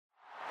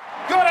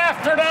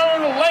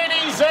afternoon,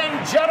 ladies and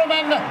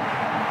gentlemen,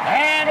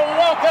 and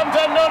welcome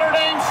to Notre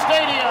Dame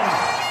Stadium.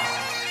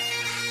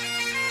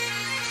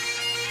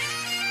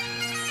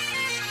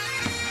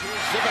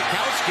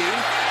 Zbikowski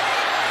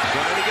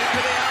trying to get to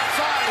the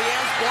outside. He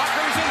has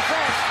blockers in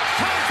front.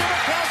 Tom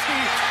Zbikowski,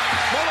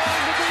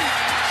 along the beat,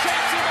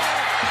 shakes him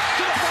off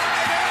to the 5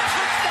 and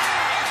touchdown.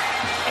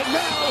 And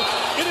now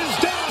it is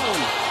down.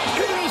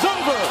 It is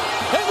over.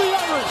 And the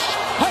Irish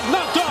have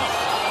knocked out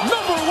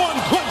number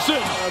 1 Clemson.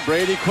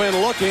 Brady Quinn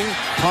looking,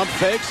 pump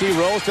fakes, he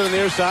rolls to the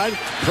near side,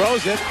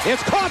 throws it,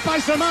 it's caught by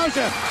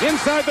Samaja,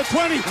 inside the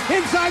 20,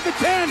 inside the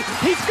 10,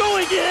 he's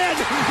going in,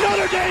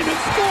 Notre Dame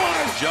has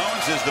scored!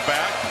 Jones is the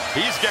back,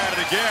 he's got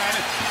it again,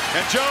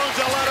 and Jones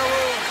a lot of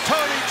room,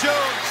 Tony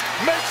Jones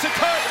makes a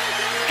cut,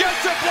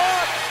 gets a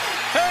block,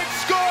 and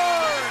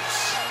scores!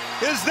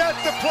 Is that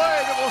the play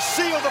that will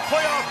seal the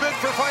playoff bid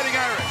for Fighting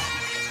Irish?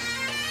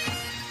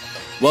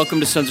 Welcome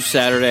to Sons of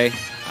Saturday.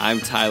 I'm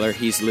Tyler,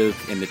 he's Luke,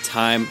 and the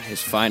time has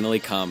finally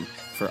come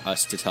for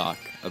us to talk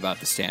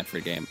about the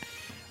Stanford game.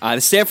 The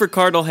Stanford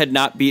Cardinal had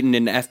not beaten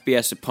an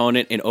FBS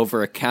opponent in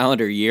over a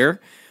calendar year,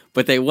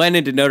 but they went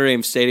into Notre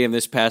Dame Stadium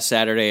this past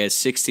Saturday as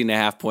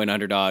 16.5-point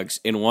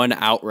underdogs and won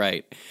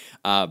outright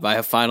by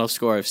a final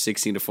score of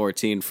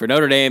 16-14. For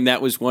Notre Dame,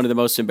 that was one of the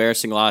most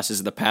embarrassing losses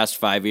of the past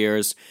 5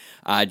 years,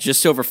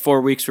 just over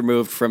 4 weeks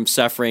removed from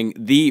suffering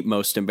the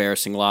most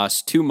embarrassing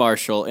loss to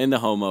Marshall in the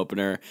home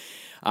opener.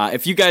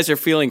 If you guys are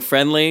feeling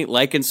friendly,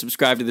 like and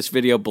subscribe to this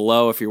video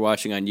below if you're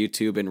watching on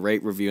YouTube, and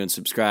rate, review, and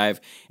subscribe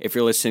if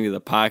you're listening to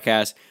the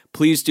podcast.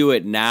 Please do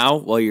it now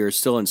while you're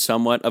still in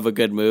somewhat of a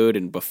good mood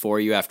and before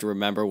you have to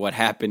remember what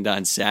happened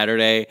on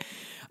Saturday.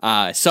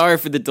 Sorry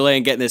for the delay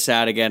in getting this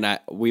out again.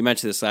 We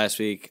mentioned this last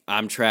week.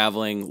 I'm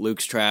traveling.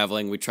 Luke's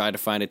traveling. We tried to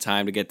find a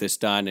time to get this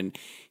done, and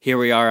here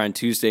we are on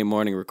Tuesday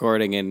morning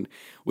recording, and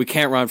we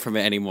can't run from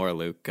it anymore,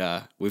 Luke.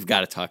 We've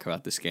got to talk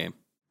about this game.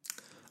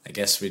 I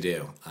guess we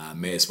do.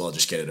 May as well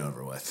just get it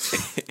over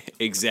with.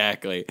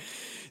 Exactly.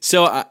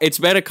 So it's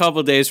been a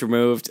couple days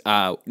removed.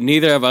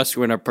 Neither of us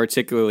were in a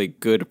particularly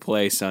good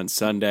place on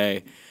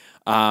Sunday.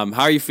 How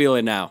are you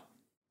feeling now?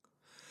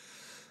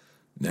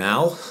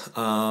 Now,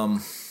 I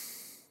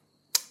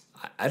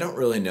don't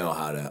really know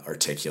how to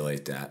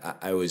articulate that.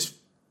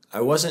 I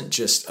wasn't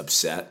just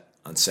upset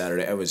on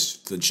Saturday. I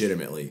was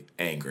legitimately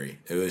angry.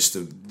 It was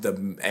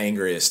the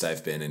angriest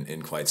I've been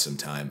in quite some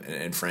time.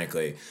 And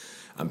frankly,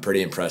 I'm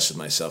pretty impressed with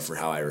myself for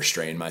how I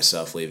restrained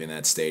myself leaving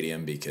that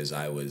stadium, because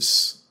I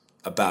was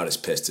about as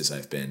pissed as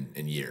I've been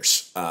in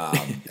years.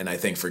 And I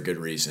think for good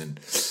reason.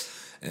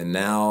 And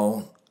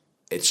now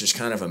it's just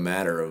kind of a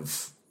matter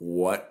of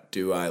what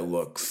do I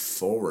look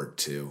forward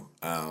to?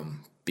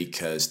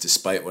 Because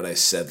despite what I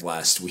said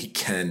last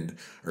weekend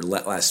or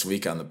last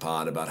week on the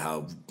pod about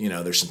how,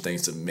 there's some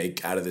things to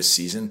make out of this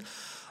season,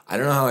 I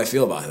don't know how I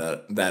feel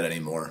about that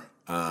anymore.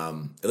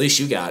 At least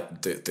you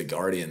got the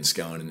Guardians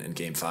going in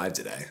Game 5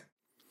 today.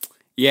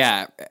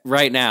 Yeah,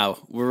 right now,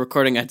 we're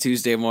recording on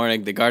Tuesday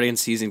morning. The Guardian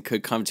season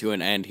could come to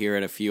an end here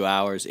in a few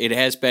hours. It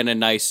has been a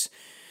nice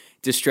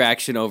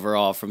distraction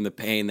overall from the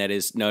pain that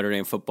is Notre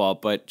Dame football.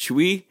 But are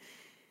we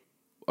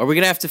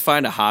going to have to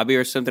find a hobby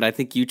or something? I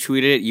think you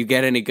tweeted it. You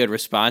get any good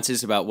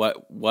responses about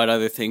what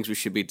other things we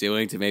should be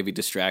doing to maybe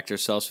distract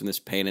ourselves from this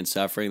pain and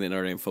suffering that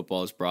Notre Dame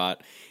football has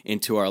brought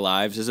into our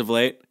lives as of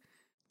late?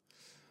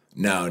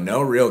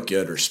 No real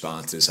good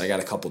responses. I got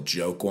a couple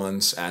joke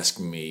ones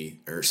asking me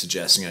or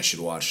suggesting I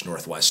should watch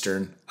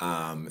Northwestern,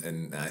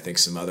 and I think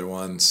some other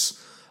ones.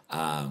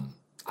 I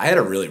had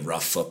a really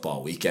rough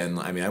football weekend.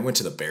 I mean, I went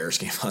to the Bears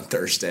game on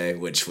Thursday,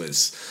 which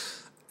was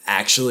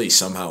actually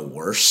somehow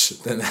worse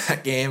than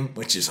that game,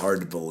 which is hard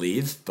to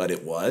believe, but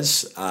it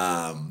was.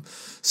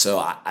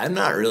 So I'm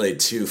not really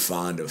too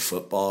fond of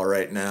football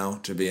right now,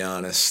 to be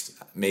honest.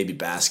 Maybe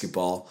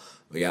basketball.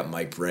 We got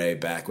Mike Bray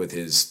back with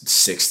his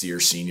sixth-year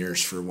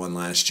seniors for one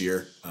last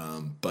year.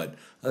 But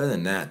other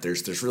than that,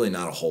 there's really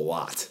not a whole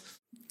lot.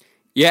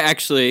 Yeah,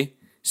 actually,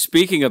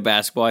 speaking of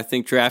basketball, I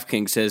think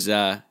DraftKings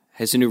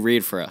has a new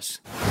read for us.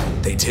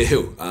 They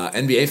do.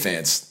 NBA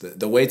fans,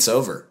 the wait's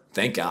over.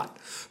 Thank God.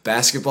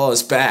 Basketball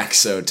is back,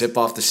 so tip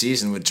off the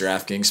season with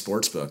DraftKings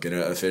Sportsbook, an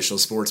official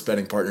sports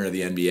betting partner of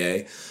the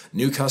NBA.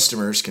 New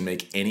customers can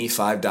make any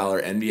 $5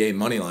 NBA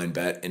moneyline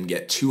bet and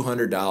get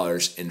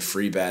 $200 in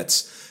free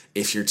bets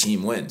if your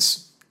team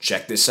wins.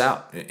 Check this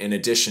out. In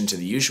addition to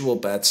the usual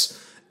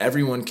bets,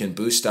 everyone can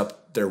boost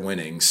up their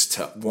winnings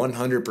to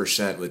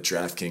 100% with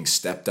DraftKings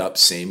stepped-up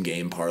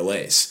same-game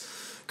parlays.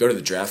 Go to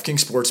the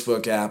DraftKings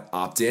Sportsbook app,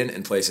 opt in,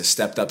 and place a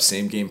stepped-up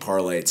same-game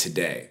parlay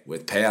today.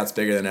 With payouts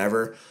bigger than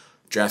ever,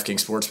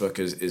 DraftKings Sportsbook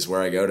is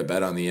where I go to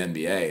bet on the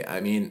NBA. I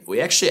mean,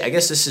 I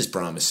guess this is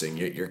promising.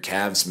 Your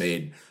Cavs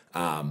made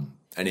an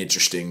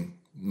interesting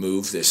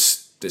move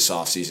this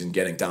offseason,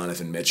 getting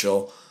Donovan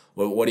Mitchell.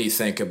 What do you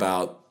think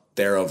about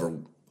their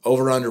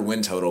over-under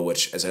win total,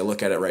 which, as I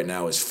look at it right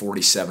now, is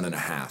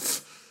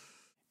 47.5?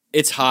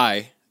 It's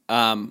high.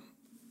 I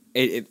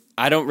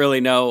don't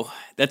really know.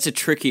 That's a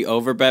tricky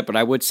over bet, but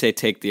I would say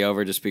take the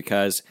over just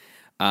because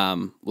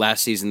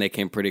Last season they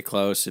came pretty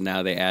close, and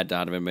now they add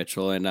Donovan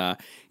Mitchell. And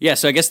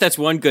so I guess that's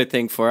one good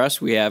thing for us.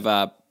 We have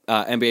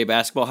NBA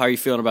basketball. How are you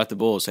feeling about the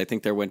Bulls? I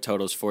think their win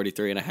total is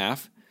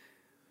 43.5.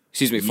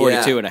 Excuse me,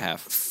 42.5.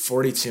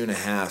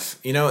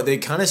 42.5. They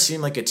kind of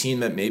seem like a team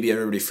that maybe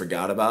everybody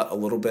forgot about a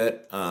little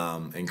bit.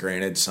 And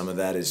granted, some of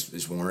that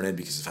is warranted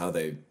because of how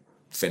they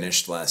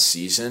finished last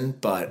season.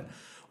 But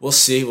we'll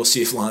see. We'll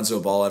see if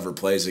Lonzo Ball ever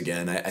plays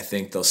again. I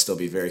think they'll still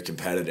be very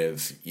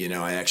competitive.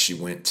 I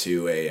actually went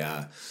to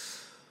a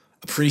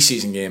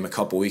preseason game a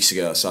couple weeks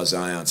ago. Saw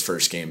Zion's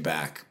first game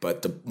back.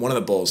 But one of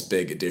the Bulls'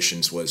 big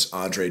additions was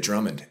Andre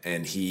Drummond.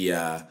 And he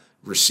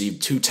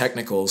received 2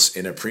 technicals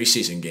in a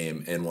preseason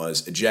game and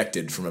was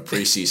ejected from a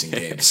preseason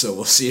game. So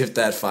we'll see if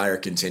that fire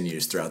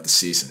continues throughout the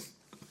season.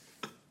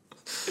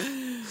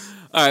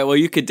 All right, well,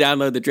 you could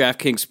download the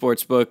DraftKings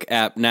Sportsbook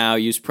app now,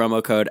 use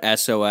promo code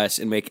SOS,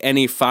 and make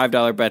any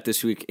 $5 bet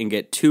this week and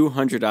get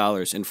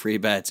 $200 in free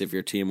bets if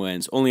your team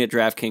wins. Only at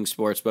DraftKings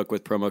Sportsbook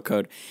with promo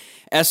code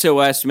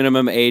SOS.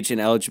 Minimum age and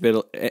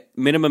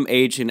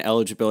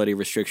eligibility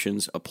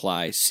restrictions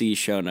apply. See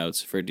show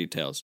notes for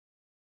details.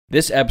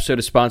 This episode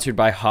is sponsored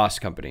by Haas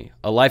Company,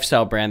 a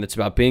lifestyle brand that's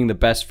about being the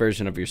best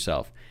version of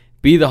yourself.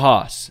 Be the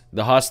Haas.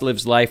 The Haas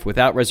lives life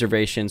without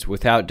reservations,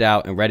 without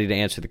doubt, and ready to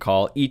answer the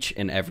call each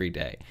and every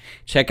day.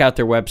 Check out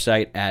their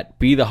website at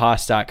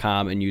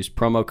bethehaas.com and use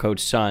promo code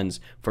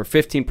SONS for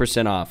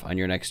 15% off on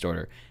your next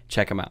order.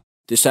 Check them out.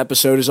 This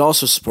episode is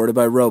also supported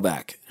by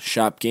Rhoback.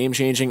 Shop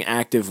game-changing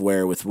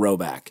activewear with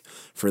Rhoback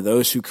for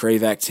those who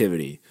crave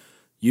activity.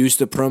 Use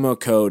the promo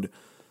code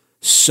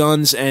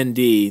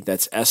SONSND,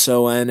 that's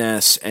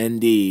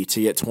SONSND,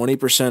 to get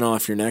 20%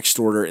 off your next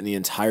order in the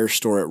entire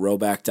store at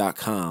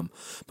Rhoback.com.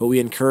 But we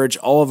encourage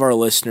all of our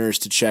listeners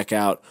to check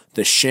out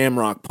the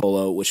Shamrock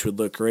Polo, which would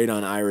look great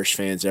on Irish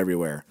fans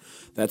everywhere.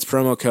 That's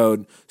promo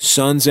code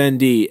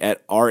SONSND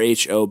at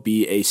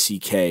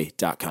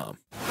RHOBACK.com.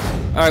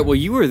 All right, well,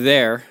 you were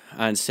there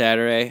on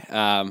Saturday.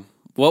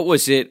 What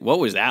was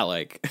that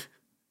like?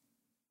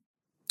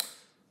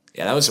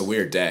 Yeah, that was a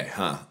weird day,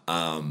 huh?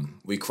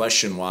 We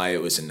questioned why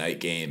it was a night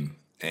game,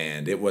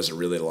 and it was a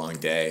really long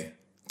day.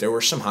 There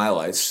were some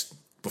highlights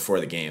before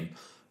the game.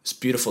 It was a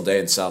beautiful day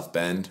in South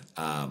Bend.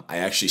 I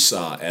actually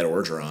saw Ed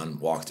Orgeron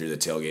walk through the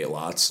tailgate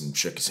lots and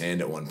shook his hand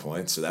at one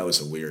point, so that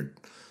was a weird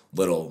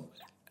little,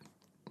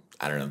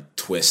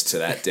 twist to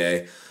that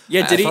day.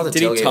 Yeah, did he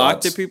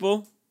talk to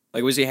people?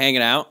 Like, was he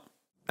hanging out?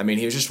 I mean,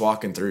 he was just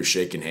walking through,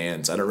 shaking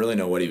hands. I don't really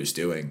know what he was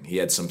doing. He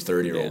had some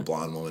 30-year-old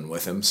blonde woman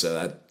with him, so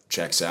that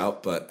checks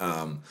out. But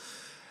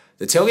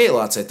the tailgate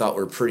lots I thought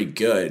were pretty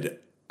good.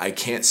 I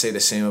can't say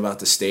the same about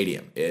the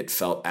stadium. It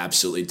felt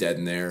absolutely dead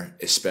in there,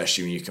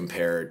 especially when you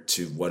compare it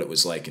to what it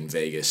was like in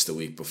Vegas the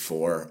week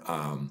before.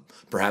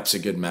 Perhaps a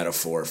good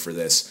metaphor for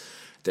this,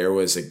 there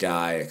was a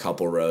guy a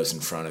couple rows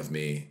in front of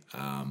me.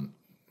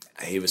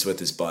 He was with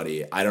his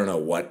buddy. I don't know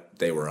what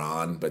they were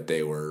on, but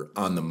they were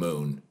on the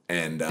moon.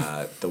 And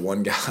the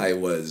one guy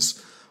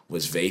was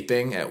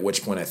vaping, at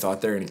which point I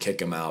thought they were going to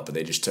kick him out, but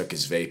they just took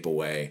his vape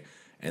away.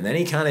 And then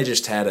he kind of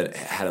just had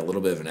a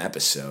little bit of an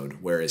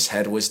episode where his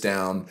head was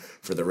down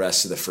for the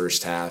rest of the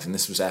first half, and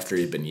this was after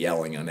he'd been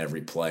yelling on every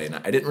play. And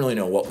I didn't really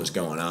know what was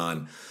going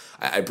on.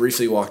 I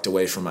briefly walked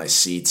away from my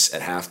seats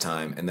at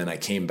halftime, and then I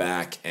came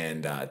back,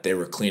 and they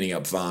were cleaning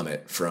up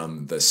vomit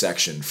from the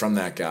section from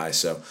that guy.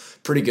 So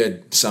pretty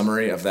good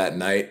summary of that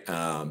night.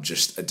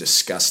 Just a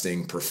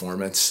disgusting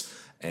performance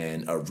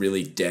and a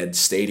really dead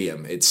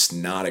stadium. It's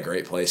not a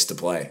great place to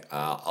play.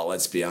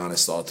 Let's be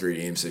honest, all 3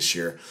 games this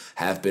year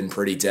have been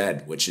pretty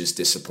dead, which is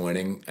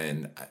disappointing,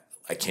 and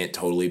I can't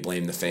totally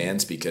blame the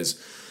fans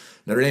because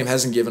Notre Dame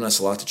hasn't given us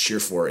a lot to cheer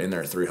for in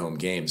their 3 home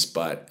games,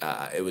 but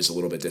it was a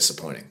little bit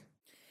disappointing.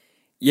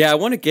 Yeah, I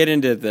want to get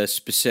into the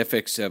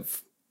specifics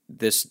of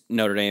this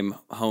Notre Dame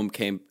home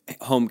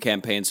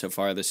campaign so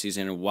far this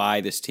season and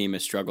why this team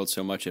has struggled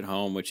so much at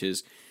home, which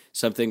is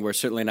something we're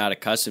certainly not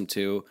accustomed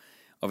to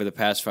over the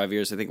past 5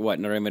 years. I think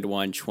Notre Dame had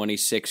won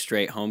 26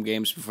 straight home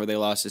games before they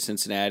lost to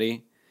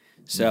Cincinnati.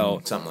 So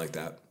something like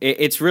that.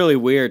 It's really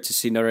weird to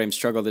see Notre Dame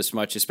struggle this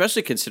much,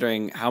 especially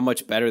considering how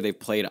much better they've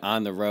played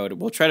on the road.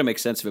 We'll try to make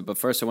sense of it, but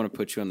first I want to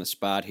put you on the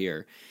spot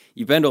here.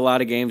 You've been to a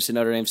lot of games in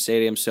Notre Dame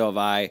Stadium, so have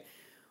I.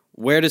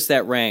 Where does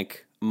that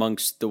rank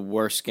amongst the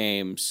worst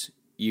games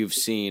you've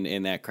seen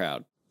in that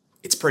crowd?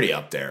 It's pretty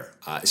up there,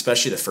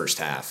 especially the first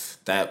half.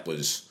 That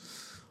was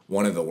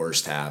one of the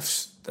worst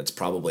halves. That's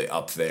probably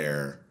up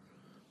there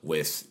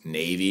with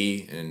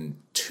Navy in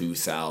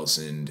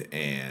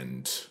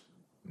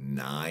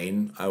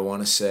 2009, I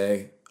want to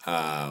say.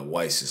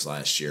 Weiss's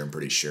last year, I'm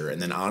pretty sure.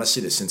 And then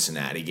honestly, the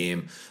Cincinnati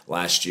game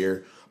last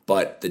year.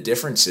 But the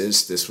difference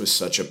is this was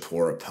such a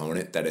poor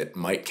opponent that it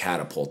might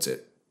catapult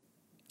it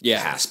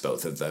past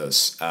both of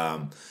those.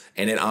 And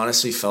it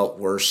honestly felt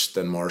worse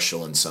than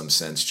Marshall in some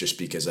sense, just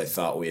because I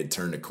thought we had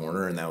turned a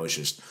corner and that was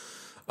just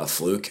a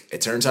fluke.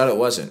 It turns out it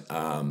wasn't.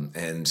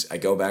 And I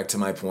go back to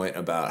my point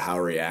about how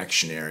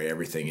reactionary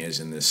everything is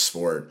in this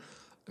sport.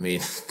 I mean,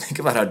 think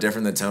about how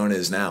different the tone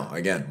is now.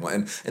 Again,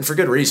 and for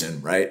good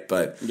reason, right?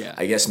 But yeah.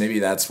 I guess maybe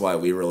that's why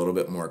we were a little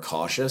bit more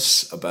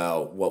cautious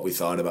about what we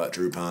thought about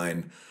Drew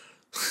Pine.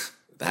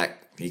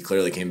 That he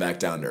clearly came back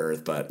down to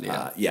earth, but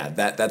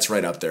that's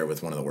right up there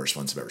with one of the worst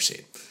ones I've ever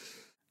seen.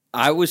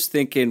 I was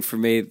thinking, for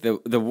me,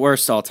 the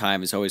worst all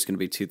time is always going to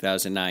be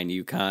 2009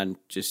 UConn,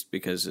 just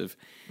because of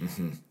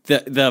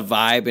the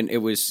vibe, and it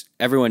was,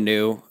 everyone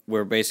knew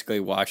we're basically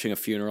watching a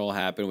funeral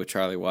happen with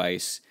Charlie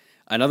Weiss.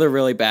 Another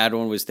really bad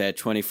one was that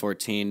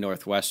 2014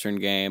 Northwestern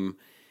game,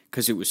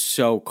 because it was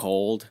so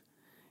cold,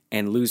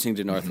 and losing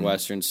to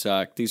Northwestern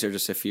sucked. These are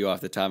just a few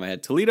off the top of my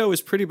head. Toledo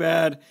was pretty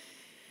bad.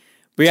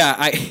 But yeah,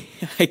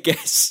 I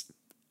guess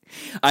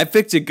I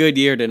picked a good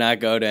year to not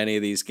go to any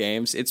of these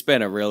games. It's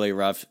been a really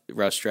rough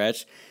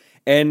stretch.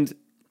 And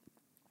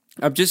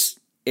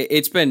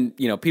it's been,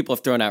 people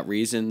have thrown out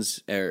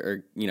reasons,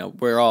 or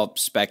we're all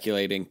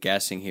speculating,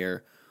 guessing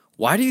here.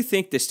 Why do you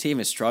think this team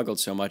has struggled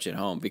so much at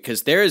home?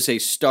 Because there is a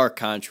stark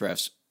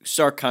contrast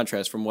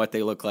from what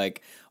they look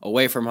like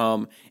away from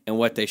home and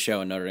what they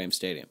show in Notre Dame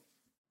Stadium.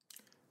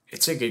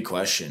 It's a good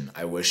question.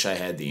 I wish I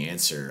had the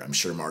answer. I'm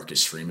sure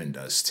Marcus Freeman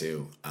does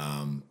too.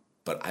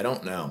 But I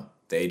don't know.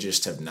 They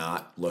just have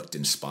not looked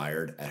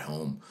inspired at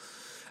home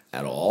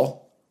at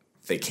all.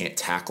 They can't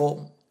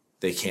tackle.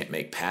 They can't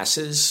make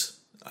passes.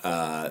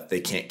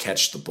 They can't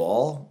catch the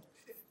ball.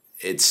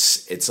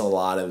 It's a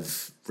lot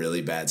of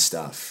really bad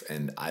stuff,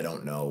 and I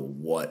don't know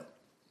what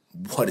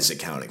is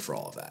accounting for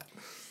all of that.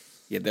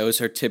 Yeah, those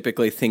are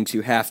typically things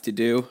you have to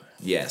do.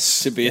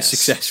 Yes, to be a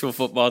successful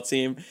football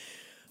team.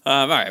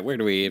 All right, where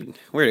do we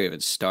even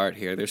start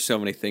here? There's so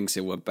many things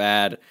that went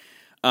bad.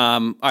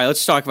 All right,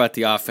 let's talk about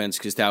the offense,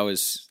 because that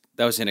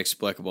was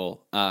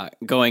inexplicable.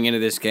 Going into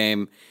this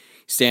game,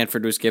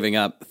 Stanford was giving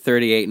up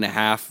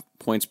 38.5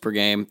 points per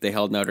game. They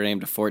held Notre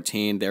Dame to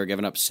 14. They were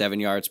giving up 7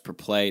 yards per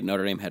play.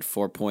 Notre Dame had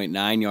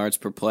 4.9 yards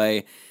per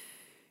play.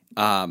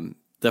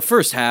 The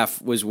first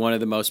half was one of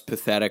the most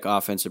pathetic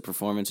offensive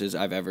performances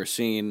I've ever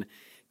seen.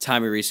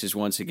 Tommy Rees is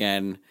once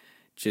again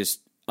just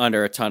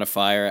under a ton of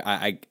fire.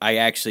 I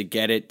actually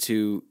get it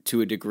to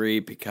a degree,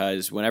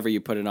 because whenever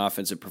you put an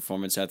offensive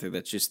performance out there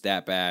that's just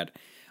that bad,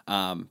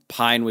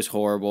 Pine was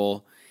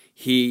horrible.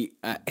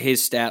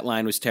 His stat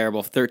line was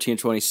terrible: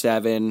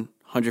 13-27,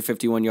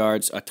 151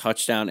 yards, a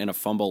touchdown, and a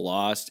fumble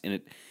lost, and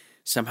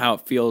somehow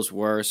it feels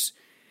worse.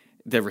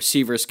 The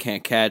receivers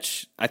can't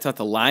catch. I thought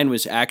the line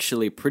was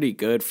actually pretty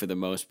good for the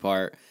most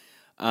part.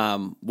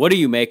 What do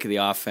you make of the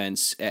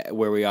offense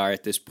where we are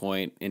at this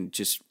point and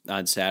just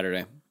on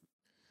Saturday?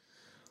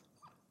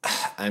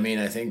 I mean,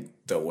 I think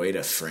the way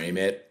to frame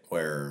it,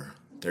 where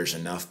there's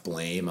enough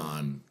blame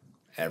on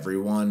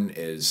everyone,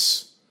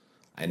 is,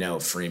 I know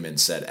Freeman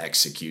said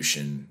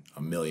execution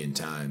a million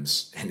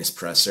times in his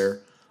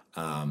presser,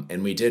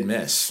 and we did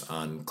miss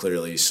on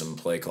clearly some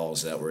play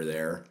calls that were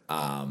there.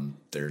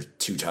 There's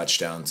 2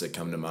 touchdowns that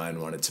come to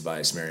mind, one to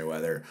Tobias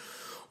Merriweather,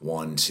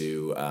 one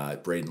to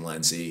Braden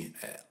Lindsey.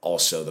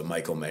 Also the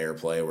Michael Mayer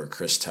play where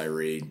Chris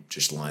Tyree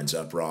just lines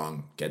up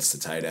wrong, gets the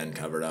tight end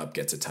covered up,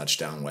 gets a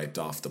touchdown wiped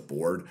off the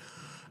board.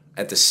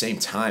 At the same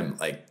time,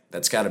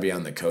 that's got to be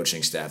on the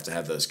coaching staff to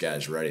have those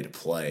guys ready to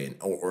play,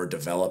 or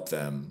develop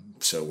them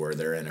so where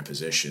they're in a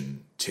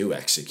position to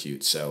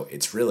execute. So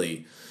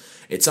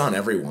it's on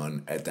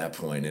everyone at that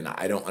point, and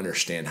I don't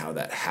understand how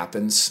that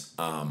happens.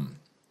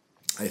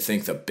 I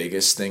think the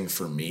biggest thing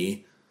for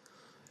me,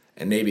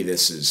 and maybe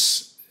this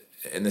is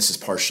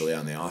partially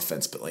on the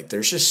offense, but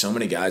there's just so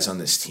many guys on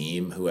this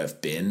team who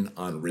have been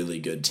on really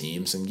good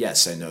teams. And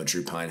yes, I know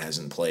Drew Pine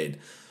hasn't played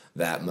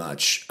that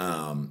much,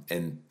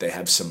 and they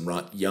have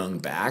some young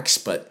backs,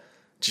 but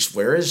just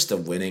where is the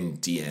winning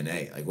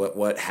DNA?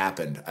 What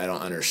happened? I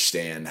don't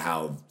understand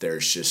how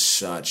there's just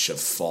such a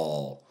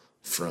fall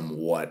from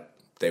what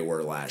they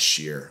were last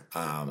year.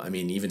 I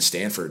mean, even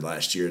Stanford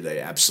last year, they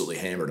absolutely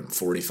hammered them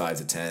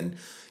 45-10.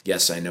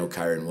 Yes, I know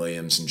Kyron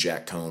Williams and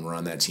Jack Cohn were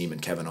on that team,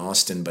 and Kevin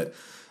Austin, but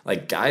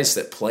guys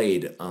that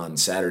played on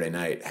Saturday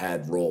night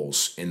had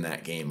roles in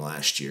that game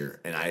last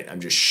year, and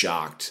I'm just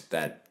shocked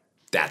that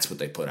that's what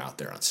they put out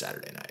there on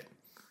Saturday night.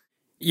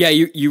 Yeah,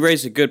 you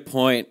raise a good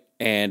point,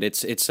 and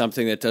it's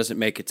something that doesn't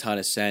make a ton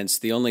of sense.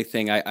 The only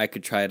thing I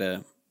could try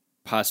to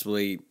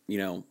possibly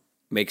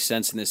make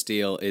sense in this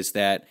deal is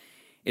that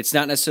it's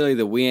not necessarily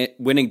the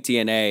winning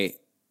DNA.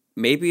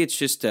 Maybe it's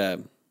just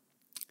a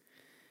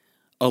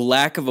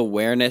lack of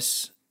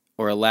awareness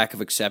or a lack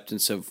of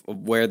acceptance of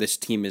where this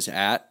team is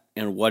at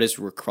and what is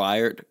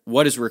required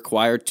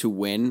to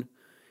win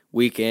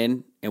week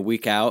in and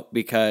week out.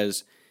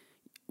 Because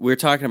we're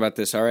talking about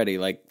this already,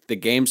 the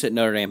games that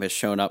Notre Dame has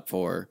shown up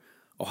for,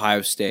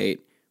 Ohio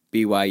State,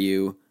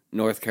 BYU,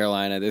 North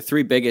Carolina, the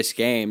 3 biggest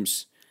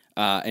games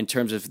in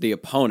terms of the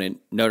opponent.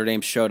 Notre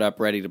Dame showed up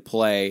ready to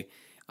play.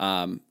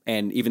 And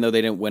even though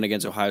they didn't win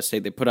against Ohio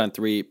State, they put on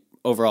 3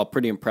 overall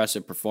pretty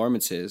impressive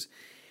performances.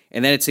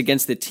 And then it's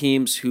against the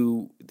teams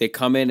who they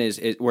come in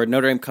where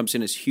Notre Dame comes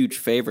in as huge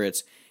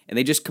favorites, and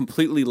they just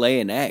completely lay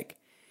an egg.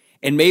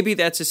 And maybe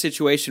that's a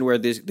situation where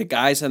the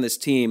guys on this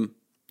team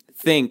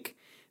think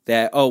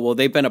that,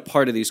 they've been a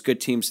part of these good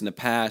teams in the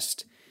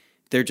past,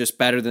 they're just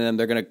better than them.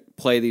 They're going to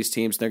play these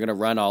teams. They're going to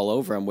run all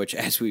over them, which,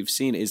 as we've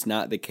seen, is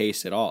not the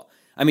case at all.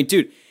 I mean,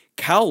 dude,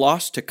 Cal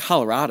lost to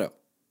Colorado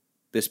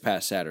this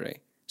past Saturday.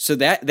 So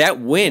that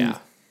win,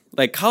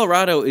 like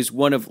Colorado is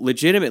one of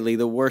legitimately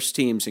the worst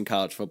teams in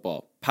college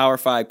football. Power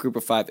 5, Group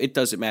of 5, it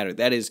doesn't matter.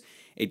 That is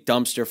a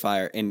dumpster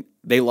fire, and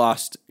they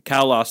lost.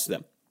 Cal lost to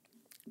them.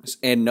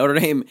 And Notre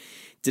Dame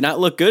did not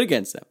look good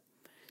against them.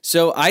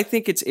 So I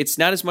think it's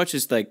not as much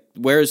as like,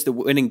 where is the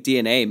winning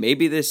DNA?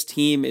 Maybe this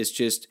team is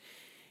just,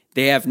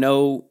 they have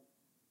no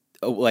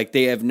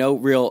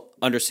real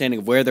understanding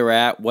of where they're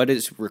at, what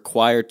is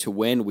required to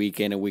win week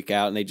in and week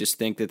out, and they just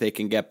think that they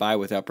can get by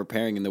without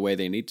preparing in the way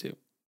they need to.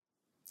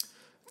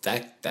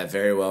 That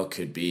very well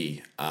could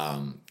be.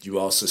 You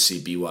also see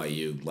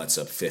BYU lets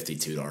up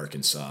 52 to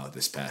Arkansas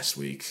this past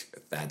week.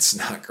 That's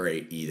not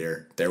great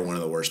either. They're one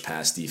of the worst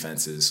pass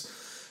defenses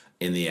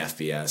in the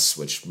FBS,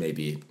 which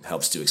maybe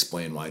helps to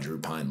explain why Drew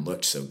Pine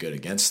looked so good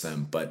against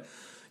them. But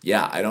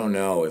yeah, I don't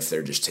know if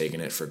they're just taking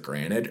it for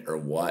granted or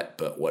what,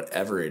 but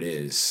whatever it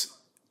is,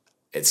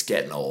 it's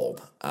getting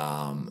old.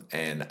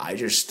 And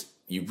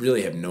you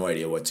really have no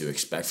idea what to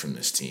expect from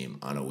this team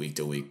on a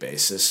week-to-week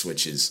basis,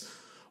 which is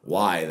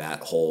why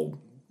that whole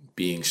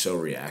being so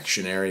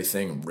reactionary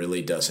thing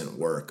really doesn't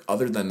work.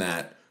 Other than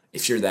that,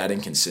 if you're that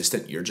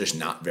inconsistent, you're just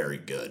not very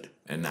good.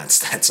 And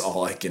that's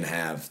all I can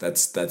have.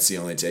 That's the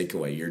only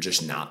takeaway. You're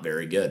just not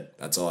very good.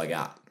 That's all I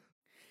got.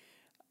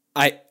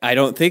 I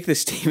don't think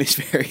this team is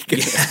very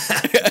good.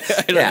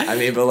 Yeah, I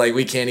mean, but like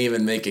we can't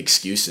even make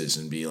excuses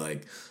and be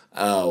like,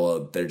 oh,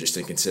 well, they're just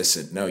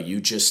inconsistent. No, you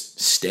just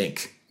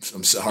stink.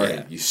 I'm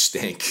sorry, you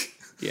stink.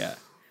 Yeah.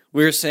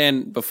 We were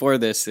saying before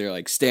this, they're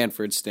like,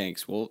 Stanford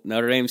stinks. Well,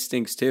 Notre Dame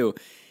stinks too.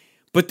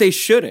 But they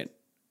shouldn't.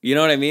 You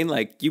know what I mean?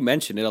 Like you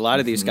mentioned it, a lot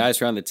of these guys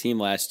were on the team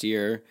last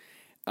year.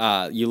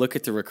 You look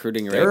at the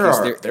recruiting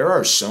rankings. There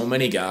are so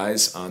many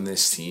guys on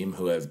this team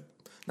who have,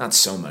 not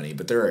so many,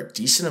 but there are a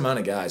decent amount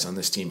of guys on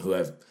this team who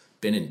have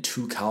been in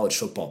 2 college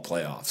football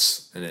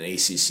playoffs and an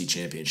ACC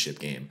championship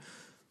game.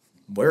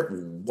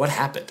 What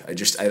happened? I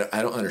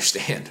don't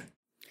understand.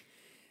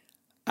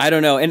 I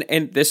don't know.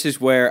 And this is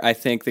where I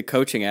think the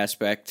coaching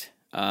aspect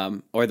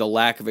or the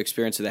lack of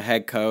experience of the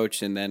head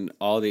coach and then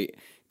all the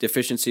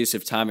deficiencies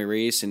of Tommy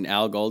Rees and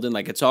Al Golden,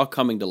 like it's all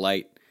coming to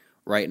light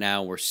right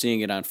now. We're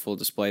seeing it on full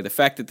display. The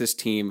fact that this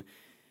team,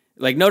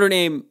 like Notre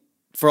Dame,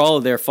 for all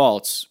of their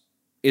faults,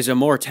 is a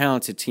more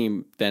talented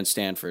team than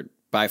Stanford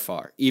by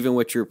far. Even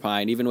with Drew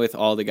Pine, even with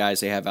all the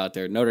guys they have out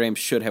there, Notre Dame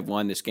should have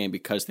won this game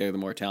because they're the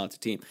more talented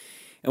team.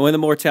 And when the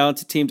more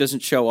talented team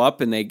doesn't show up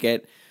and they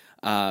get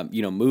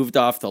moved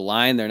off the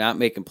line, they're not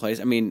making plays.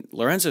 I mean,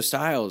 Lorenzo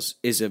Styles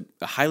is a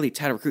highly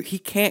touted recruit. He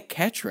can't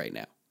catch right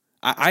now.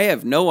 I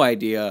have no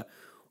idea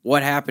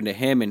what happened to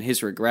him and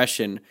his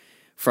regression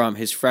from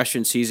his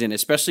freshman season,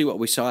 especially what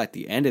we saw at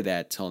the end of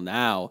that till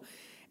now.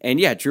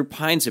 And yeah, Drew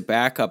Pine's a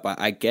backup.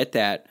 I get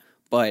that,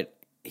 but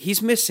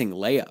he's missing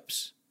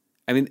layups.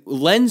 I mean,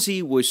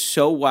 Lenzy was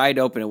so wide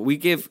open, and we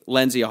give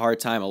Lenzy a hard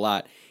time a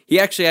lot. He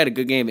actually had a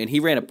good game, and he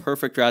ran a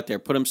perfect route there,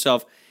 put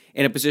himself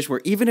in a position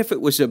where even if it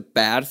was a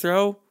bad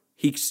throw,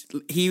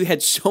 he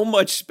had so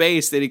much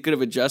space that he could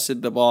have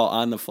adjusted the ball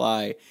on the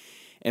fly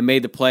and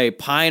made the play.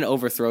 Pine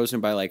overthrows him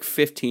by like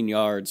 15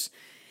 yards,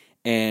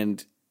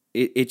 and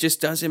it just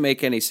doesn't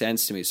make any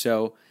sense to me.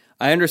 So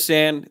I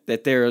understand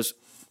that there's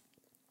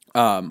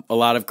a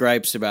lot of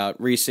gripes about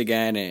Rees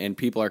again, and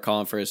people are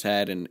calling for his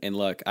head. And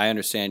look, I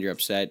understand you're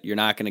upset. You're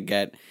not going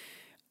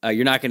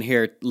to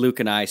hear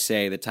Luke and I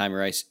say that Tommy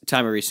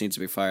Rees needs to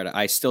be fired.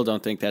 I still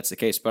don't think that's the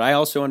case, but I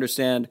also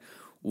understand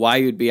why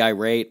you'd be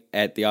irate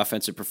at the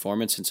offensive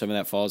performance, and some of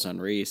that falls on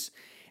Rees.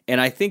 And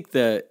I think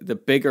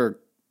the bigger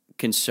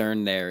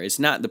concern there is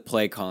not the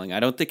play calling. I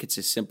don't think it's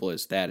as simple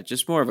as that. It's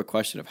just more of a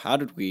question of how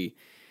did we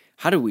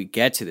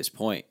get to this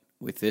point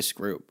with this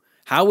group?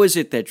 How is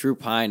it that Drew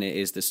Pine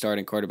is the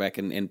starting quarterback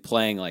and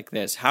playing like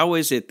this? How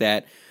is it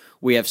that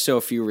we have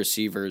so few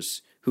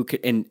receivers who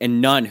can,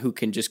 and none who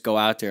can just go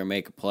out there and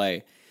make a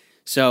play?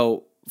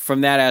 So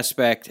from that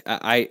aspect,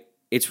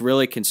 it's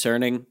really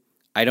concerning.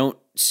 I don't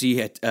see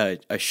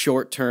a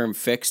short-term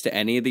fix to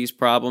any of these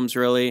problems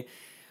really.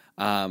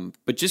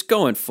 But just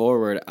going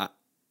forward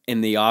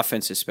in the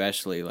offense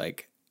especially,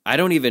 like I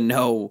don't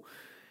know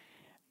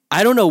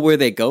where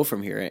they go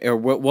from here or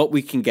what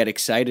we can get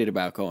excited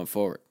about going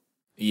forward.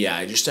 Yeah,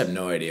 I just have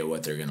no idea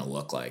what they're going to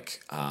look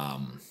like.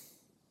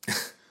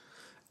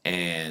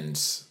 And,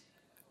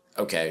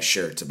 okay,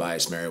 sure,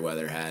 Tobias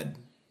Merriweather had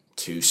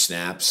 2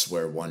 snaps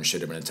where one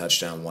should have been a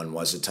touchdown, one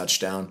was a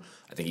touchdown.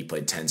 I think he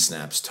played 10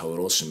 snaps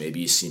total, so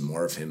maybe you see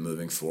more of him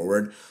moving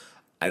forward.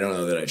 I don't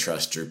know that I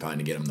trust Drew Pine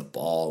to get him the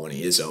ball when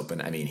he is open.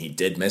 I mean, he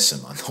did miss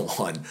him on the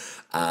one.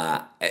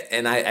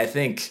 And I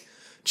think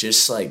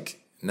just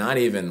like not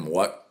even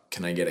what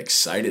can I get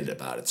excited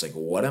about? It's like,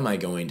 what am I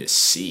going to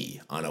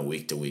see on a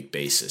week-to-week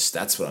basis?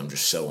 That's what I'm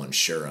just so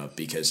unsure of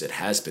because it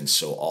has been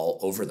so all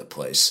over the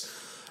place.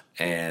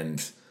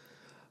 And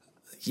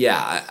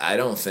yeah, I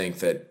don't think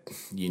that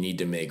you need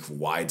to make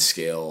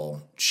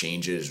wide-scale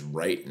changes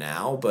right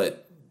now,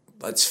 but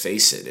let's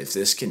face it, if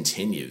this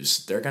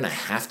continues, they're going to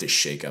have to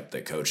shake up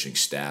the coaching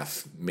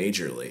staff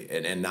majorly,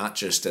 and not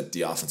just at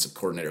the offensive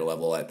coordinator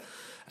level,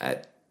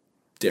 at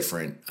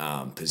different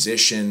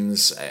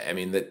positions. I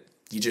mean, that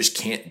you just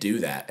can't do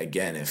that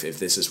again if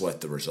this is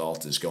what the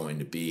result is going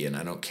to be. And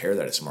I don't care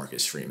that it's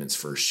Marcus Freeman's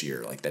first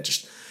year. Like,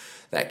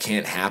 that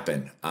can't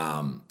happen.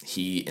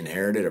 He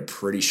inherited a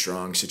pretty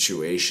strong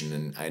situation,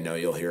 and I know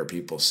you'll hear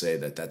people say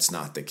that that's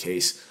not the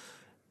case.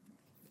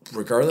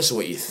 Regardless of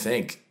what you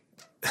think,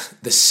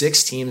 the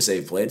 6 teams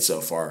they've played so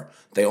far,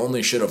 they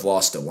only should have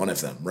lost to one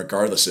of them,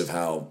 regardless of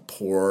how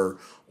poor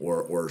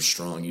or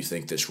strong you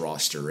think this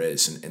roster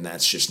is. And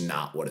that's just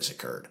not what has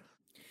occurred.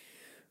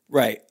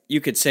 Right. You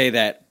could say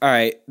that, all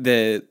right,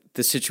 the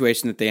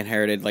situation that they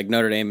inherited, like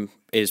Notre Dame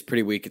is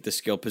pretty weak at the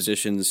skill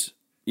positions.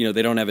 You know,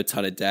 they don't have a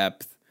ton of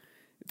depth.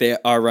 They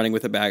are running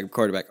with a backup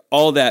quarterback.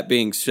 All that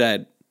being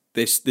said,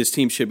 this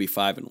team should be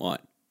 5-1.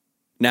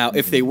 Now,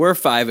 if they were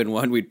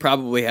 5-1, we'd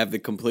probably have the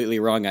completely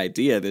wrong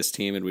idea of this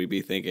team, and we'd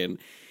be thinking,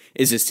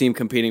 is this team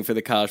competing for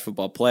the college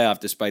football playoff,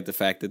 despite the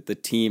fact that the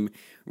team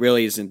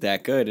really isn't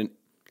that good? And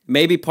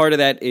maybe part of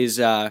that is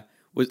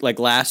was like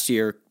last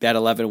year, that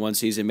 11-1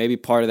 season. Maybe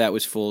part of that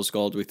was fool's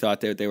gold. We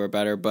thought that they were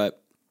better,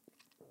 but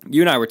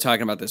you and I were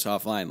talking about this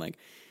offline. Like,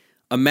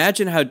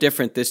 imagine how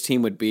different this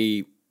team would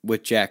be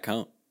with Jack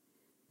Cohn.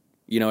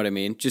 You know what I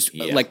mean? Just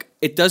like,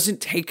 it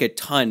doesn't take a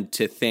ton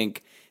to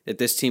think that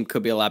this team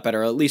could be a lot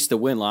better, or at least the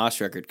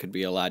win-loss record could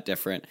be a lot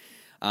different.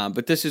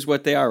 But this is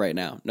what they are right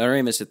now. Notre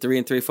Dame is a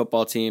 3-3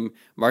 football team.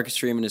 Marcus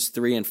Freeman is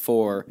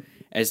 3-4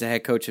 as the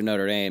head coach of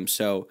Notre Dame.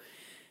 So,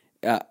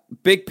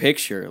 big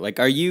picture, like,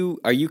 are you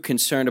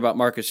concerned about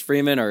Marcus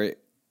Freeman or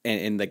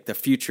and like the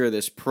future of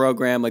this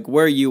program? Like,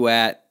 where are you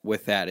at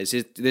with that? Is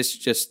it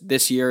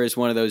this year is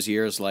one of those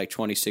years like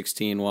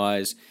 2016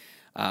 was,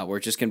 where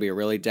it's just going to be a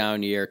really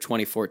down year?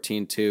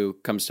 2014 too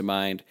comes to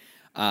mind.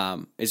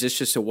 Is this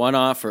just a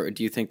one-off, or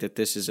do you think that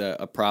this is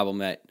a problem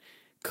that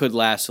could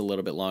last a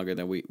little bit longer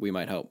than we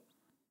might hope?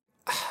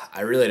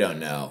 I really don't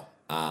know.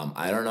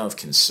 I don't know if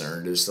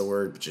concerned is the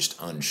word, but just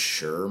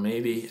unsure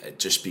maybe,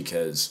 just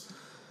because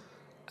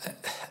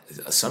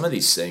some of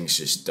these things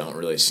just don't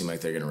really seem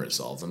like they're going to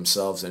resolve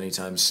themselves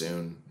anytime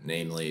soon,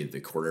 namely the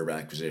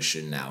quarterback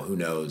position. Now, who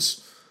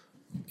knows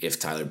if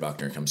Tyler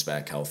Buchner comes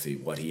back healthy,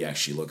 what he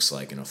actually looks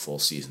like in a full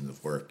season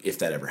of work, if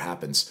that ever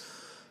happens.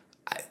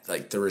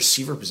 Like the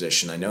receiver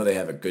position, I know they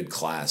have a good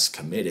class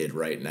committed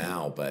right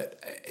now,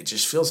 but it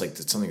just feels like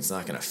that's something that's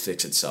not going to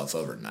fix itself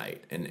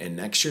overnight. And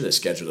next year, the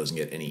schedule doesn't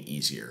get any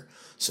easier.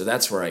 So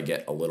that's where I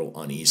get a little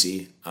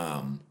uneasy.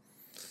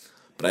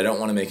 But I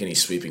don't want to make any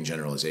sweeping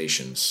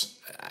generalizations.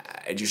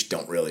 I just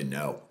don't really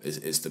know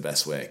is the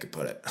best way I could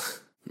put it.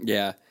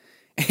 Yeah.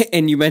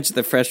 And you mentioned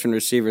the freshman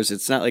receivers.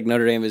 It's not like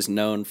Notre Dame is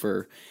known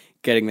for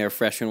getting their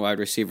freshman wide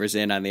receivers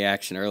in on the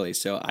action early.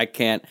 So I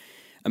can't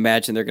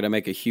imagine they're going to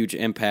make a huge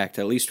impact,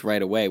 at least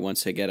right away,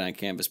 once they get on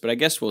campus. But I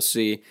guess we'll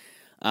see.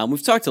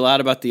 We've talked a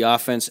lot about the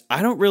offense.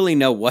 I don't really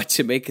know what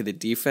to make of the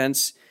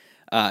defense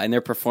and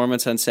their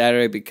performance on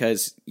Saturday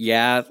because,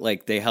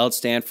 like they held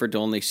Stanford to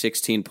only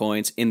 16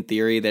 points. In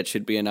theory, that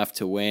should be enough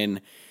to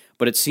win.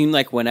 But it seemed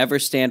like whenever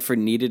Stanford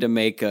needed to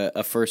make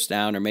a first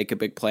down or make a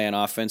big play on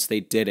offense, they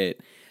did it.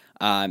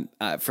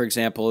 For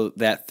example,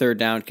 that third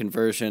down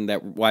conversion,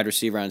 that wide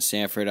receiver on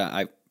Stanford,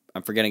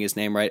 I'm forgetting his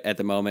name right at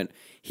the moment.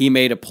 He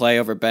made a play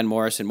over Ben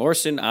Morrison.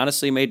 Morrison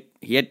honestly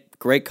he had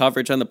great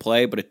coverage on the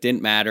play, but it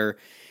didn't matter.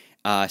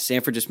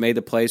 Stanford just made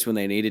the plays when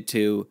they needed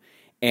to.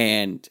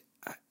 And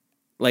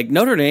like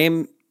Notre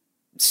Dame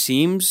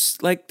seems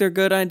like they're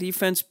good on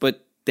defense,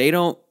 but they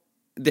don't.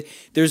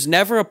 There's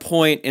never a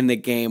point in the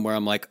game where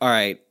I'm like, all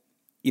right,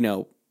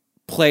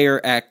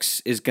 player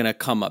X is going to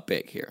come up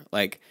big here.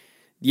 Like,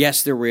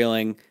 yes, they're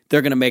reeling.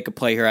 They're going to make a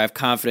play here. I have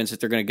confidence that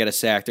they're going to get a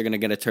sack. They're going to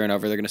get a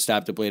turnover. They're going to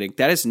stop the bleeding.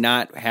 That has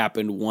not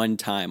happened one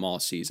time all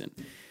season.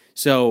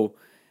 So,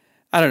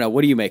 I don't know.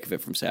 What do you make of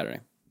it from Saturday?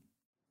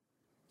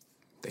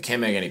 They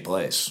can't make any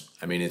plays.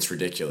 I mean, it's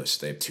ridiculous.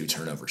 They have 2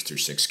 turnovers through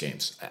 6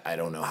 games. I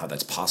don't know how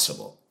that's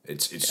possible.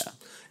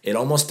 It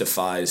almost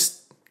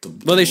defies the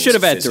Well, they should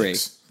have had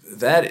physics. 3.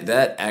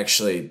 That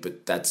actually,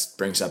 but that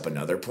brings up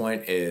another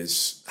point,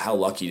 is how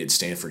lucky did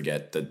Stanford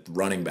get the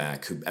running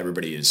back who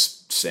everybody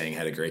is saying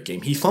had a great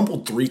game. He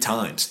fumbled 3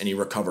 times and he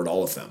recovered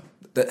all of them.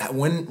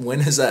 When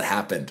has that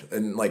happened?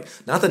 And like,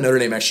 not that Notre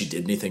Dame actually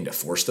did anything to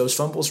force those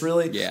fumbles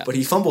really, but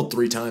he fumbled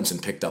 3 times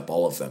and picked up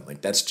all of them.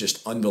 Like, that's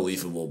just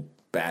unbelievable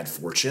bad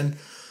fortune,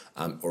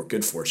 or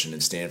good fortune in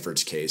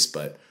Stanford's case.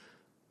 But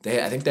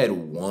I think they had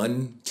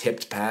 1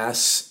 tipped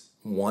pass,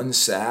 1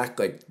 sack.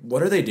 Like,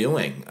 what are they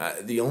doing?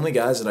 The only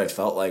guys that I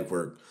felt like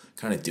were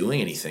kind of doing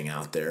anything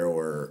out there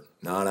were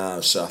Nana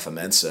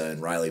Osafo-Mensah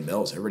and Riley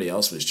Mills. Everybody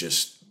else was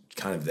just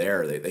kind of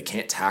there. They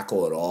can't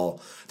tackle at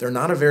all. They're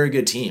not a very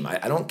good team.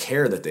 I don't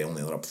care that they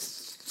only let up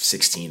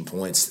 16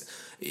 points.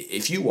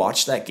 If you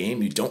watch that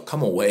game, you don't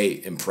come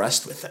away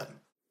impressed with them.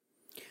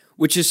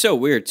 Which is so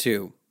weird,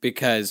 too,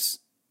 because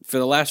for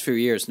the last few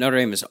years, Notre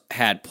Dame has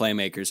had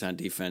playmakers on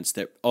defense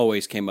that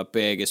always came up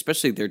big,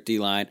 especially their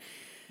D-line.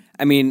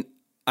 I mean,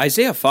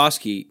 Isaiah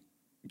Foskey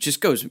just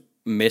goes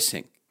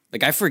missing.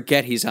 Like, I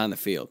forget he's on the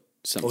field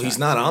sometimes. Well, he's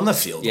not on the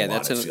field Yeah, a lot,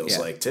 that's it a- feels yeah.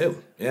 like,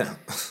 too. Yeah.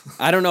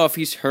 I don't know if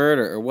he's hurt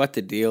or what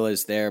the deal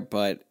is there,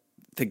 but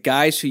the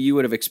guys who you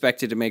would have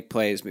expected to make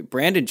plays,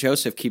 Brandon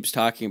Joseph keeps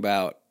talking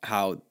about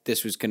how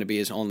this was going to be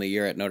his only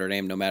year at Notre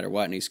Dame no matter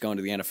what, and he's going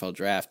to the NFL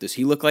draft. Does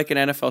he look like an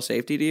NFL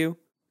safety to you?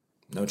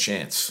 No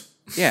chance.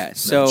 Yeah,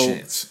 No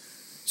chance.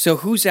 So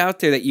who's out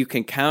there that you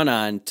can count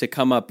on to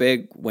come up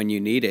big when you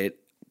need it?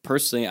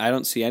 Personally, I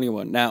don't see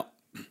anyone. Now,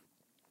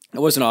 it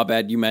wasn't all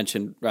bad. You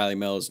mentioned Riley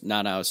Mills,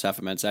 Nana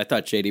Osafo-Mensah. I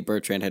thought J.D.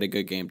 Bertrand had a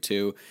good game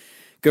too.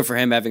 Good for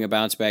him having a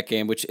bounce-back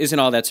game, which isn't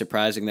all that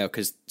surprising, though,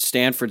 because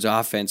Stanford's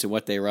offense and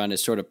what they run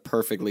is sort of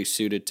perfectly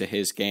suited to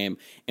his game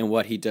and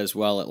what he does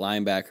well at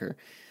linebacker.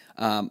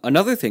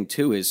 Another thing,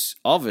 too, is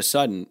all of a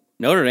sudden,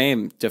 Notre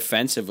Dame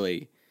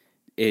defensively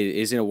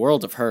is in a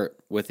world of hurt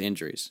with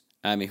injuries.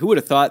 I mean, who would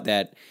have thought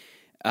that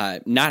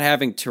not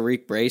having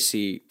Tariq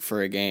Bracy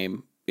for a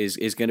game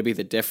is going to be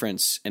the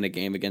difference in a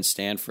game against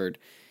Stanford,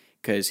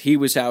 because he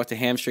was out with a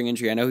hamstring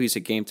injury. I know he's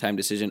a game-time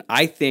decision.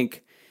 I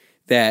think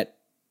that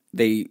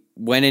they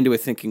went into it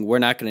thinking we're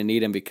not going to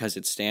need him because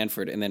it's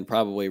Stanford, and then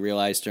probably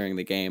realized during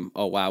the game,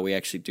 oh, wow, we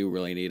actually do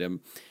really need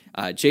him.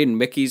 Jaden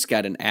Mickey's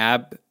got an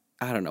ab.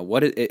 I don't know.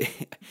 what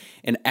it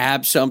an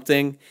ab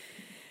something.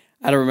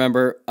 I don't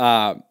remember.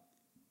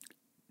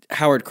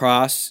 Howard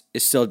Cross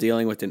is still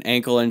dealing with an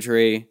ankle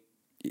injury.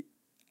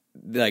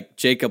 Like,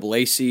 Jacob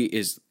Lacey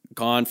is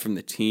gone from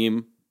the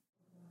team.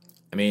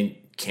 I mean,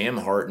 Cam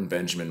Hart and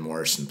Benjamin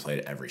Morrison played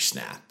every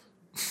snap.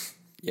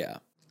 Yeah.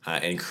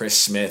 And Chris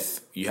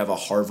Smith, you have a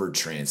Harvard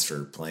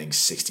transfer playing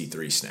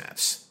 63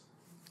 snaps.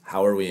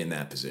 How are we in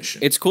that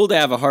position? It's cool to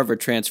have a Harvard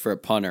transfer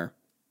at punter,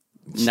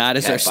 not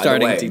as our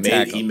starting D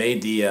tackle. He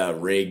made the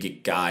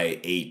Rig Guy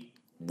 8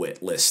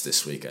 list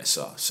this week, I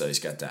saw. So he's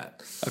got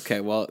that. Okay,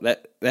 well,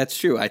 that's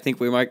true. I think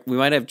we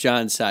might have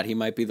John Sott. He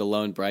might be the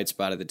lone bright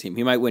spot of the team.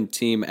 He might win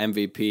team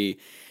MVP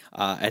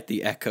at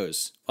the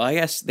Echoes. Well, I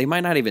guess they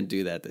might not even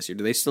do that this year.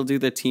 Do they still do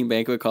the team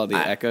banquet called the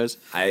Echoes?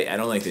 I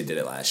don't think they did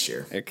it last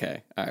year.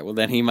 Okay. All right. Well,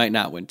 then he might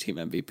not win team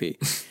MVP.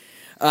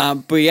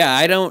 But yeah,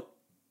 I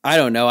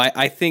don't know.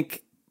 I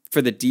think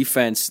for the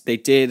defense,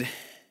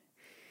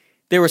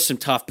 there were some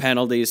tough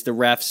penalties. The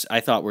refs, I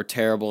thought, were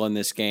terrible in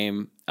this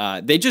game.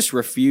 They just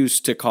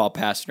refused to call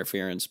pass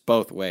interference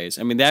both ways.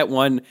 I mean, that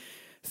one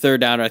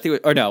third down,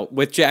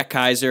 with Jack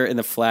Kaiser in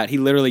the flat, he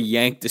literally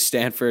yanked the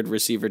Stanford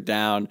receiver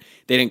down.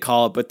 They didn't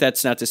call it, but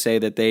that's not to say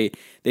that they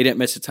didn't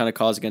miss a ton of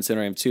calls against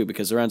Notre Dame too,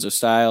 because Lorenzo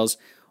Styles,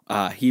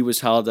 he was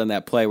held on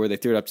that play where they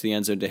threw it up to the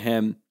end zone to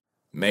him.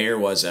 Mayer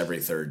was every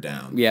third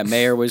down. Yeah,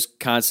 Mayer was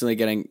constantly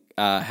getting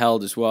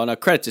held as well. Now,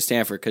 credit to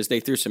Stanford, because they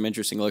threw some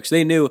interesting looks.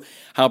 They knew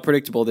how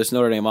predictable this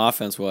Notre Dame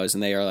offense was,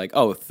 and they are like,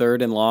 oh,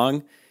 third and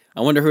long?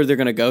 I wonder who they're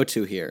going to go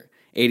to here.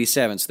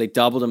 87. So they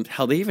doubled him.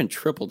 Hell, they even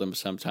tripled him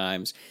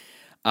sometimes.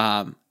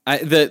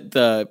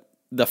 The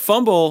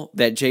fumble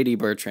that J.D.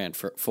 Bertrand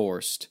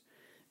forced,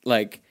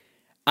 like,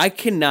 I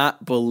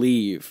cannot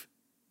believe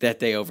that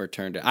they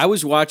overturned it. I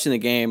was watching the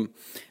game.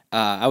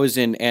 I was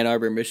in Ann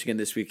Arbor, Michigan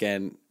this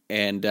weekend,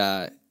 and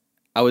I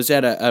was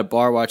at a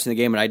bar watching the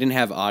game, and I didn't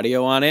have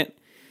audio on it.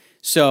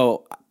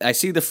 So I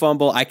see the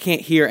fumble. I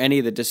can't hear any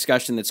of the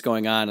discussion that's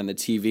going on the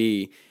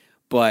TV,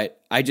 but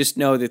I just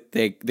know that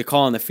the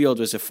call on the field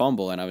was a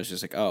fumble, and I was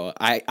just like, oh,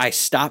 I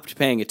stopped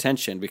paying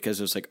attention because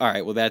it was like, all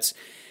right, well, that's,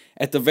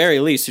 at the very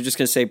least, they're just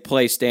going to say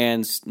play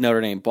stands,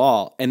 Notre Dame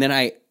ball. And then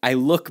I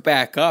look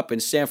back up,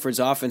 and Stanford's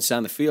offense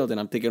on the field, and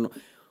I'm thinking,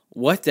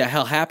 what the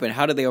hell happened?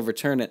 How did they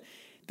overturn it?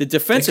 The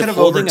defensive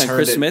holding on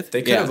Chris Smith.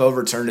 They could have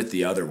overturned it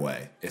the other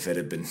way if it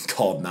had been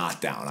called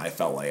knockdown. I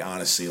felt like,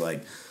 honestly,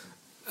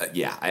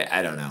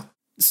 I don't know.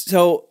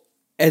 So,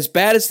 as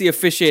bad as the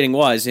officiating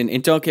was,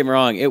 and don't get me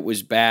wrong, it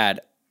was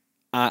bad,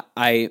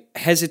 I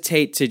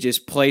hesitate to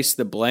just place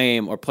the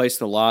blame or place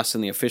the loss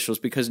on the officials,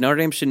 because Notre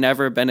Dame should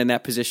never have been in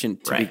that position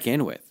to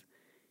begin with.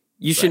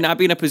 You should not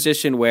be in a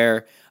position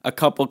where a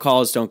couple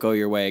calls don't go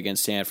your way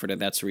against Stanford,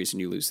 and that's the reason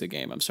you lose the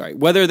game. I'm sorry.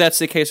 Whether that's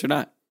the case or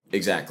not.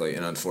 Exactly,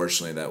 and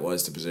unfortunately, that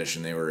was the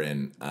position they were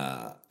in.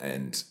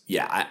 I'm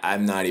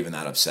not even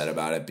that upset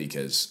about it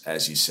because,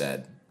 as you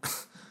said,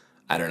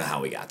 I don't know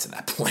how we got to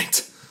that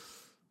point.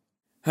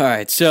 All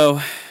right,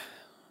 so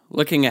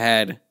looking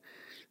ahead,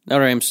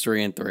 Notre Dame's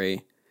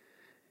 3-3.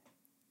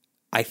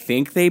 I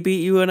think they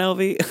beat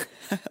UNLV.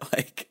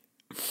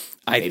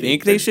 I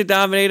think they should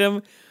dominate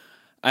them.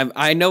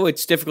 I know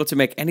it's difficult to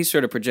make any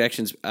sort of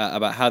projections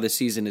about how the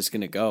season is going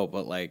to go,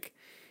 but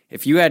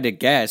if you had to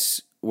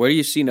guess, where do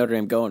you see Notre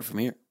Dame going from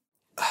here?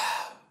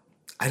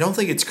 I don't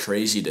think it's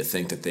crazy to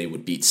think that they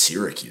would beat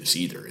Syracuse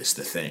either, is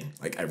the thing.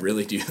 I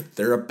really do.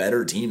 They're a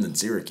better team than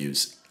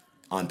Syracuse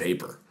on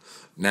paper.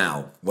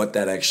 Now, what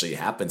that actually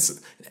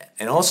happens,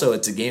 and also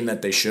it's a game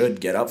that they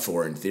should get up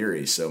for in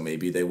theory, so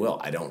maybe they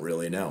will. I don't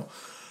really know.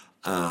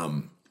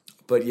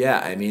 But yeah,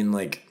 I mean,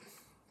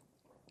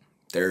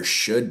 there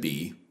should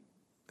be,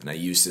 and I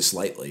use this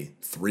lightly,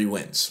 3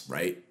 wins,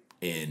 right?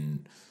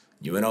 In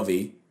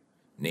UNLV,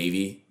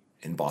 Navy,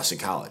 and Boston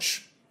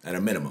College, at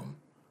a minimum.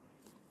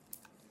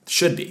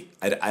 Should be.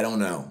 I don't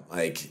know.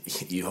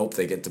 Like, you hope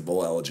they get to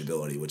bowl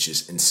eligibility, which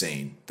is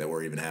insane that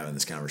we're even having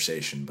this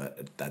conversation,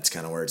 but that's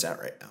kind of where it's at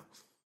right now.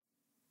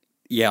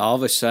 Yeah, all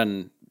of a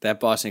sudden, that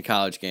Boston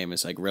College game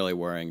is like really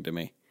worrying to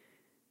me.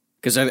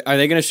 Because are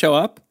they going to show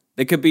up?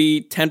 They could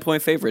be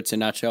 10-point favorites and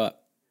not show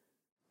up.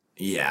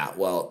 Yeah,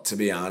 well, to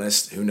be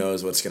honest, who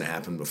knows what's going to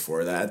happen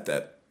before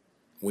that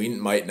we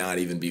might not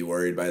even be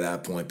worried by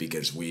that point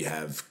because we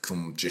have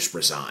just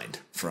resigned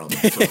from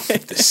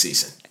this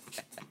season.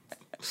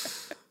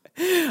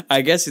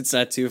 I guess it's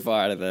not too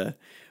far out of the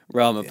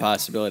realm of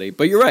possibility.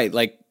 But you're right.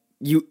 Like,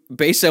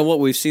 based on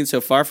what we've seen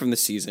so far from the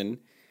season,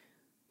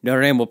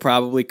 Notre Dame will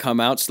probably come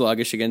out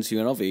sluggish against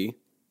UNLV.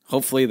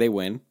 Hopefully they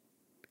win.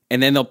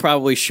 And then they'll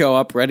probably show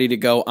up ready to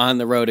go on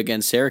the road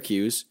against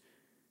Syracuse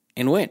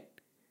and win.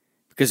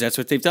 Because that's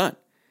what they've done.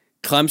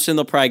 Clemson,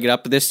 they'll probably get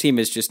up, but this team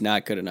is just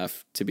not good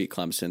enough to beat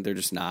Clemson. They're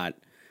just not.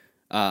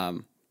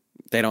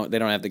 They don't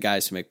have the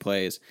guys to make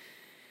plays.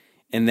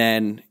 And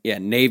then,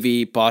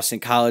 Navy,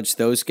 Boston College,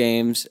 those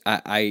games,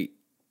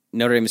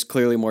 Notre Dame is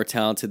clearly more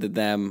talented than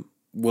them.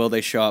 Will they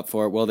show up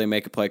for it? Will they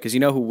make a play? Because you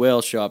know who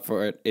will show up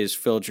for it is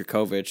Phil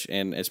Dracovic,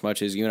 and as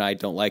much as you and I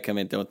don't like him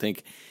and don't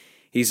think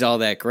he's all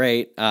that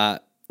great,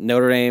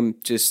 Notre Dame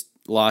just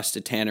lost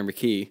to Tanner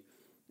McKee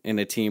in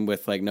a team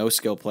with like no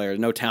skill players,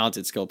 no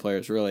talented skill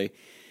players, really.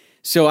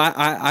 So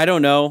I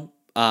don't know.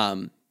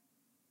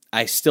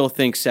 I still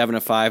think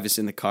 7-5 is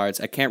in the cards.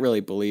 I can't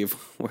really believe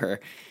we're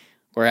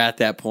at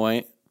that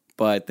point,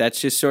 but that's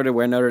just sort of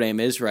where Notre Dame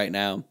is right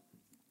now.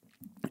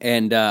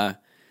 And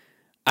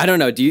I don't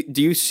know. Do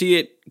you see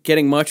it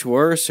getting much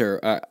worse,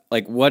 or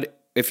like what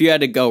if you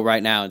had to go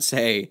right now and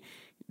say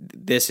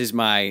this is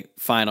my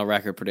final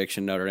record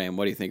prediction, Notre Dame?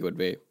 What do you think it would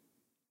be?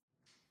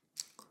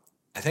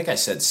 I think I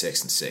said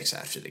 6-6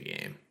 after the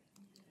game,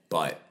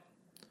 but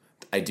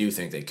I do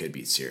think they could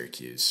beat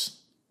Syracuse.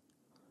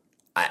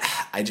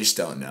 I just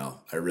don't know.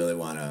 I really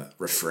want to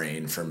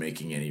refrain from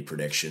making any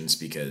predictions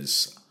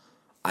because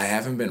I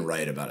haven't been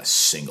right about a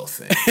single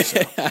thing.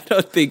 So. I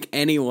don't think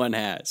anyone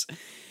has.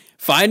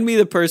 Find me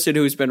the person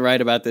who's been right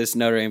about this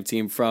Notre Dame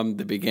team from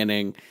the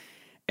beginning,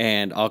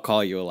 and I'll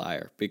call you a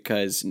liar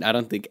because I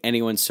don't think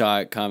anyone saw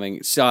it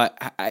coming. Saw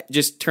it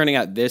just turning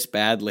out this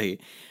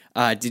badly.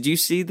 Did you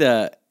see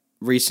the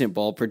recent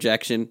bowl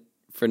projection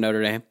for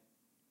Notre Dame?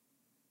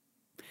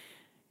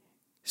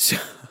 So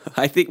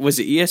I think, was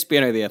it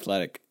ESPN or The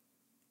Athletic?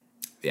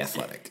 The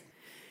Athletic.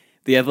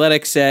 The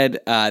Athletic said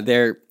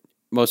their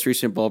most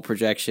recent bowl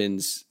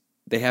projections,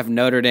 they have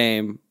Notre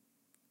Dame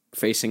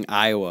facing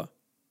Iowa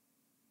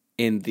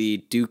in the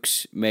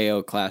Duke's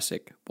Mayo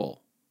Classic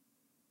Bowl.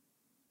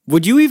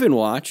 Would you even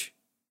watch?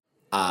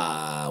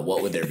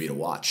 What would there be to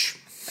watch?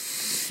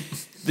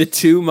 The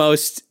two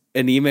most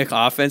anemic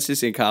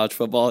offenses in college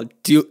football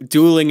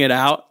dueling it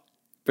out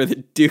for the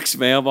Duke's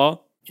Mayo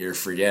Bowl. You're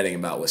forgetting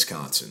about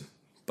Wisconsin,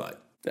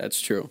 but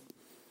that's true.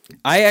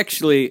 I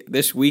actually,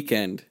 this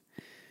weekend,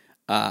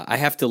 I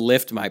have to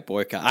lift my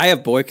boycott. I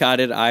have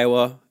boycotted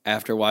Iowa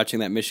after watching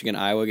that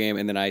Michigan-Iowa game,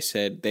 and then I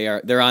said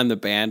they're on the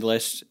banned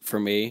list for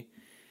me.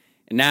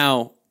 And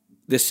now,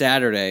 this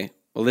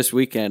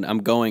weekend,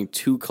 I'm going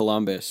to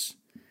Columbus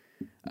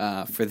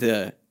for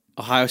the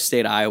Ohio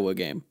State-Iowa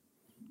game.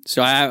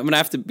 So I'm going to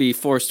have to be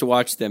forced to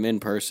watch them in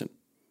person.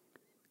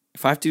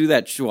 If I have to do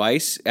that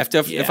twice,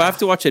 if I have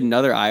to watch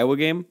another Iowa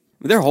game,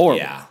 they're horrible.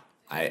 Yeah,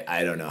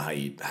 I don't know how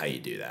you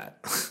do that.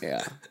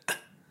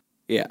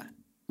 Yeah.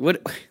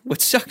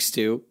 What sucks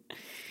too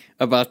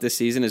about this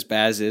season, as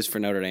bad as it is for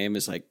Notre Dame,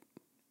 is like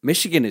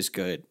Michigan is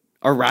good.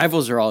 Our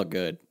rivals are all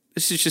good.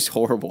 This is just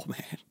horrible,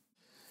 man.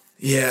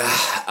 Yeah,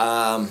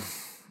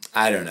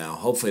 I don't know.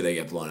 Hopefully they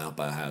get blown out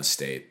by Ohio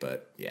State,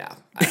 but yeah,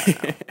 I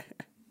don't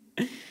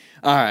know.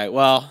 All right,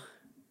 well,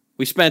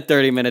 we spent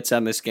 30 minutes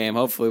on this game.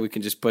 Hopefully we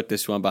can just put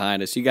this one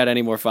behind us. You got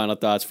any more final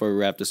thoughts before we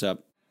wrap this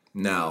up?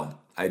 No,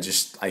 I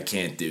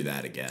can't do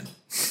that again.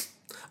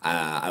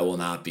 I will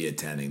not be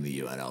attending the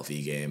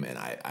UNLV game, and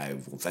I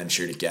will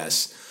venture to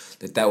guess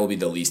that will be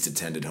the least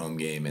attended home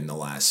game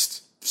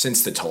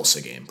since the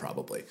Tulsa game,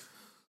 probably.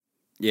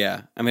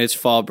 Yeah, I mean, it's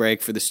fall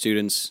break for the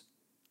students.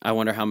 I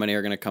wonder how many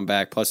are going to come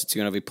back. Plus, it's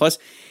UNLV. Plus,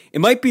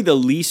 it might be the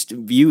least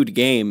viewed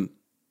game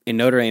in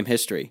Notre Dame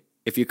history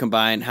if you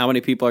combine how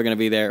many people are going to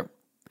be there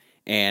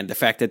and the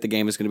fact that the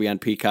game is going to be on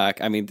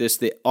Peacock. I mean,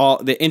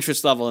 the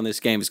interest level in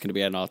this game is going to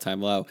be at an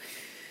all-time low.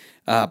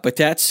 But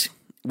that's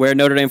where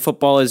Notre Dame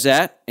football is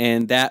at,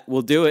 and that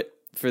will do it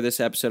for this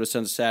episode of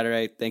Sons of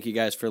Saturday. Thank you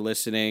guys for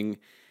listening.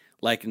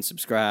 Like and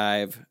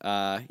subscribe.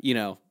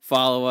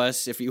 Follow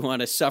us if you want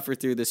to suffer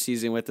through the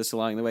season with us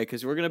along the way,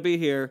 because we're going to be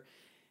here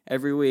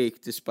every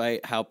week,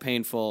 despite how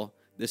painful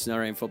this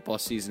Notre Dame football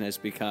season has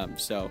become.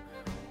 So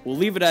we'll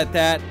leave it at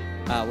that.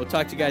 We'll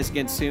talk to you guys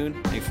again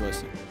soon. Thanks for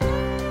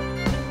listening.